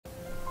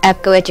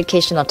APGO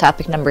Educational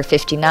Topic Number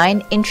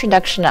 59,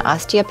 Introduction to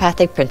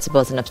Osteopathic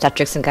Principles in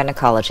Obstetrics and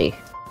Gynecology.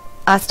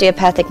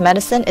 Osteopathic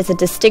medicine is a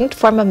distinct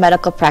form of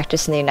medical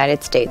practice in the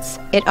United States.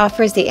 It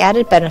offers the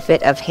added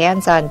benefit of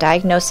hands-on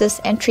diagnosis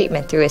and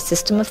treatment through a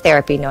system of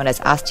therapy known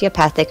as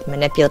osteopathic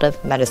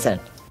manipulative medicine.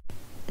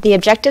 The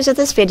objectives of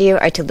this video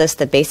are to list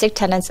the basic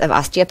tenets of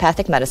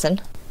osteopathic medicine,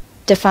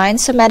 define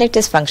somatic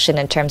dysfunction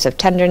in terms of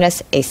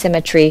tenderness,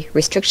 asymmetry,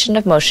 restriction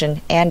of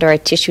motion, and/or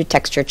tissue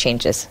texture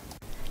changes.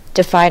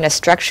 Define a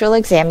structural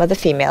exam of the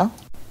female.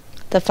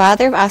 The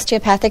father of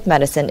osteopathic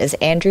medicine is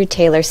Andrew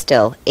Taylor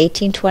Still,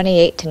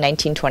 1828 to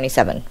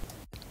 1927.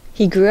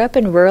 He grew up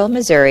in rural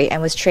Missouri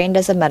and was trained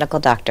as a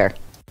medical doctor.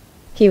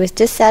 He was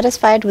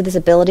dissatisfied with his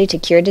ability to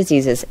cure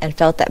diseases and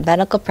felt that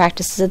medical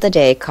practices of the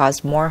day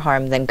caused more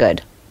harm than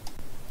good.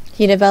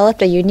 He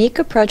developed a unique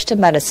approach to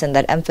medicine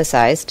that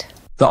emphasized,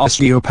 the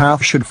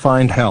osteopath should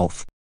find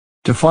health.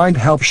 To find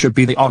health should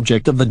be the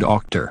object of the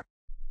doctor.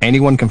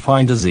 Anyone can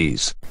find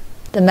disease.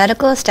 The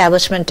medical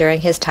establishment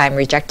during his time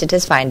rejected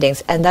his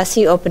findings, and thus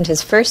he opened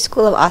his first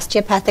school of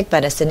osteopathic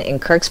medicine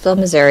in Kirksville,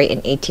 Missouri in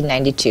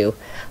 1892.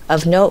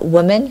 Of note,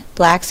 women,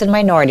 blacks, and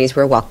minorities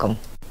were welcome.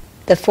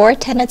 The four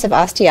tenets of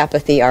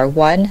osteopathy are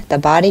 1. The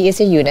body is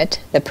a unit.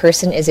 The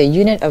person is a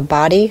unit of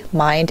body,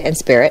 mind, and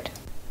spirit.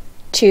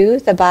 2.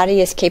 The body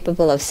is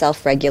capable of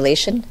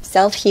self-regulation,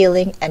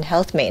 self-healing, and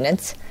health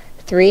maintenance.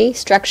 3.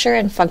 Structure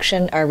and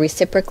function are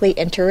reciprocally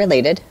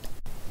interrelated.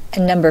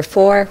 And number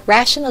 4,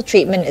 rational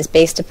treatment is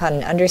based upon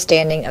an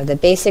understanding of the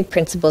basic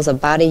principles of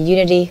body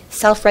unity,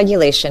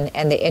 self-regulation,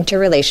 and the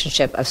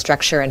interrelationship of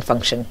structure and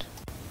function.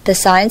 The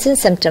signs and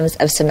symptoms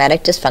of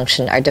somatic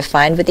dysfunction are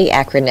defined with the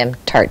acronym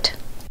TART.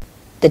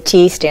 The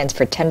T stands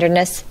for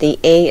tenderness, the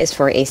A is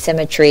for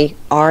asymmetry,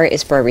 R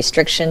is for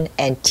restriction,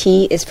 and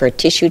T is for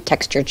tissue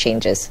texture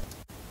changes.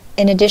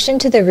 In addition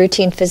to the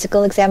routine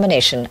physical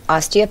examination,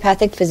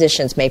 osteopathic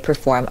physicians may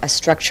perform a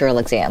structural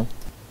exam.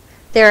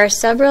 There are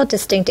several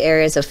distinct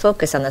areas of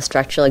focus on the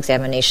structural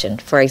examination.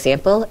 For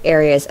example,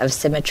 areas of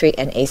symmetry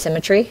and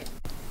asymmetry.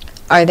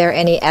 Are there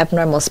any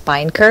abnormal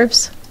spine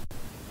curves?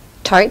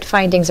 TART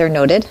findings are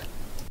noted.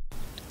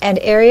 And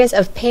areas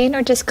of pain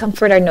or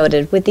discomfort are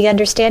noted with the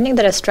understanding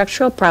that a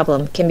structural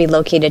problem can be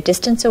located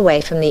distance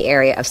away from the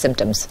area of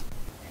symptoms.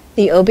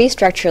 The OB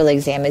structural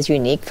exam is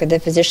unique, for the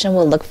physician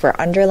will look for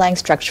underlying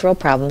structural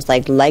problems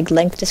like leg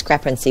length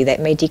discrepancy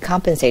that may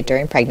decompensate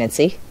during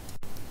pregnancy,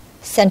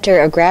 center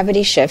of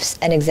gravity shifts,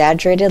 and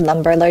exaggerated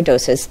lumbar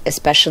lordosis,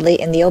 especially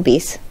in the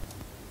obese.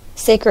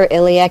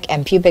 Sacroiliac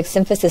and pubic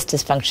symphysis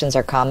dysfunctions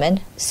are common.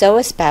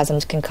 Psoas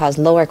spasms can cause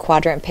lower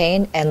quadrant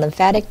pain, and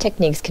lymphatic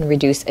techniques can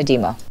reduce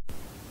edema.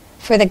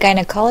 For the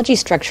gynecology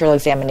structural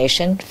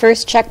examination,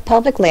 first check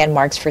pelvic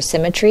landmarks for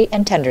symmetry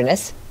and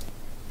tenderness.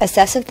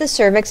 Assess if the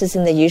cervix is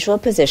in the usual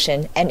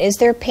position, and is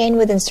there pain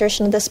with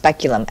insertion of the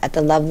speculum at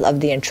the level of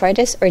the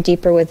introitus or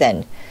deeper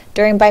within.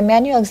 During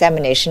bimanual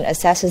examination,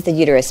 assesses the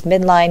uterus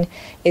midline.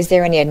 Is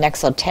there any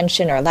adnexal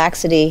tension or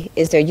laxity?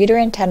 Is there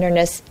uterine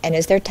tenderness? And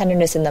is there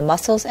tenderness in the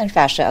muscles and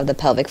fascia of the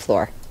pelvic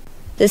floor?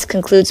 This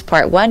concludes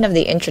Part 1 of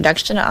the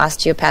Introduction to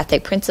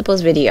Osteopathic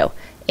Principles video.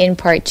 In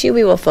Part 2,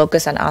 we will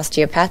focus on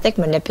osteopathic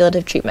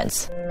manipulative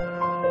treatments.